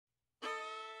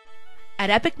At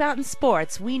Epic Mountain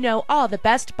Sports, we know all the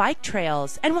best bike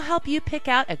trails and will help you pick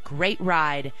out a great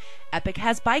ride. Epic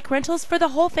has bike rentals for the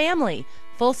whole family.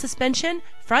 Full suspension,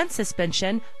 front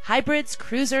suspension, hybrids,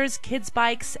 cruisers, kids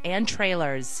bikes, and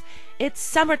trailers. It's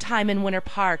summertime in Winter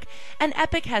Park, and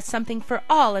Epic has something for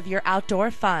all of your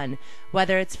outdoor fun.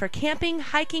 Whether it's for camping,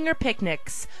 hiking, or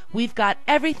picnics, we've got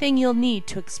everything you'll need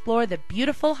to explore the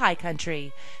beautiful high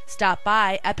country. Stop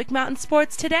by Epic Mountain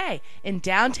Sports today in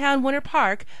downtown Winter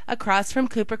Park across from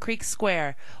Cooper Creek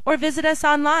Square, or visit us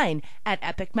online at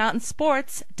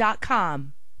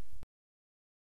epicmountainsports.com.